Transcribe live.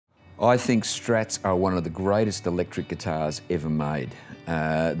I think Strats are one of the greatest electric guitars ever made.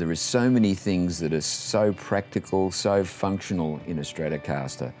 There is so many things that are so practical, so functional in a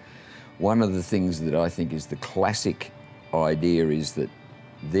Stratocaster. One of the things that I think is the classic idea is that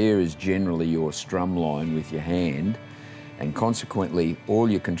there is generally your strum line with your hand, and consequently all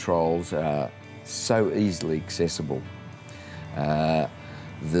your controls are so easily accessible.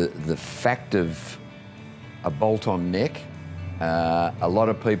 The fact of a bolt-on neck, a lot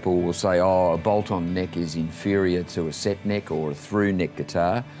of people will say, oh, a bolt-on neck is inferior to a set neck or a through neck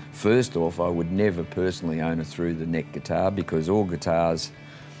guitar. First off, I would never personally own a through the neck guitar because all guitars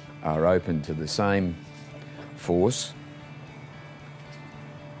are open to the same force,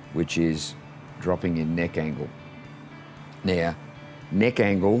 which is dropping in neck angle. Now, neck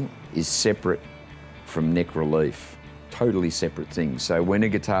angle is separate from neck relief. Totally separate things. So when a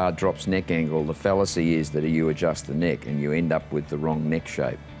guitar drops neck angle, the fallacy is that you adjust the neck and you end up with the wrong neck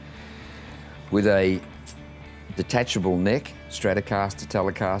shape. With a detachable neck, Stratocaster,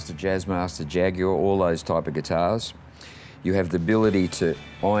 Telecaster, Jazzmaster, Jaguar, all those type of guitars, you have the ability to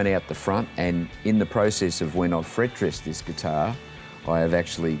iron out the front, and in the process of when I've fret dressed this guitar, I have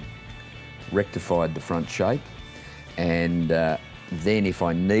actually rectified the front shape, and then if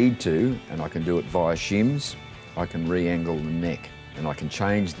I need to, and I can do it via shims, I can re-angle the neck and I can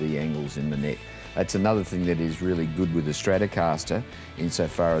change the angles in the neck. That's another thing that is really good with the Stratocaster,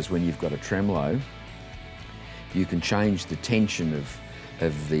 insofar as when you've got a tremolo, you can change the tension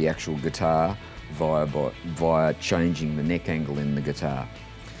of the actual guitar via changing the neck angle in the guitar.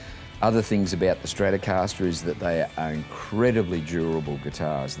 Other things about the Stratocaster is that they are incredibly durable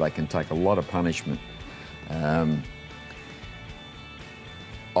guitars. They can take a lot of punishment.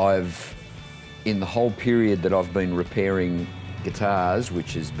 In the whole period that I've been repairing guitars,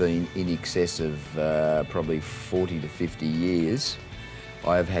 which has been in excess of probably 40 to 50 years,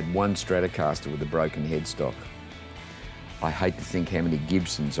 I have had one Stratocaster with a broken headstock. I hate to think how many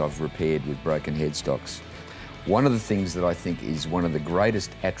Gibsons I've repaired with broken headstocks. One of the things that I think is one of the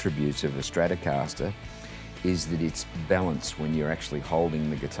greatest attributes of a Stratocaster is that it's balance when you're actually holding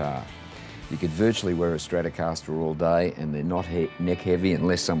the guitar. You could virtually wear a Stratocaster all day and they're not neck heavy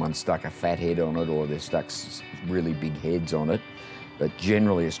unless someone stuck a fat head on it or they've stuck really big heads on it. But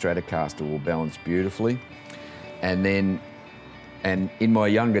generally a Stratocaster will balance beautifully. And in my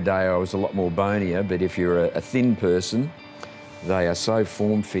younger day I was a lot more bonier, but if you're a thin person, they are so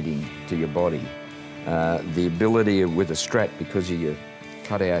form-fitting to your body. The ability with a Strat, because of your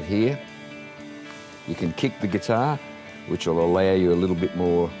cutout here, you can kick the guitar, which will allow you a little bit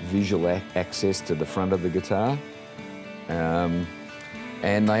more visual access to the front of the guitar. And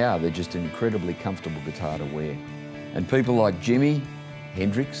they're just an incredibly comfortable guitar to wear. And people like Jimi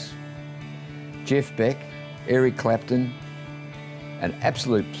Hendrix, Jeff Beck, Eric Clapton, an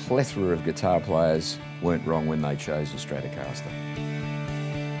absolute plethora of guitar players weren't wrong when they chose a Stratocaster.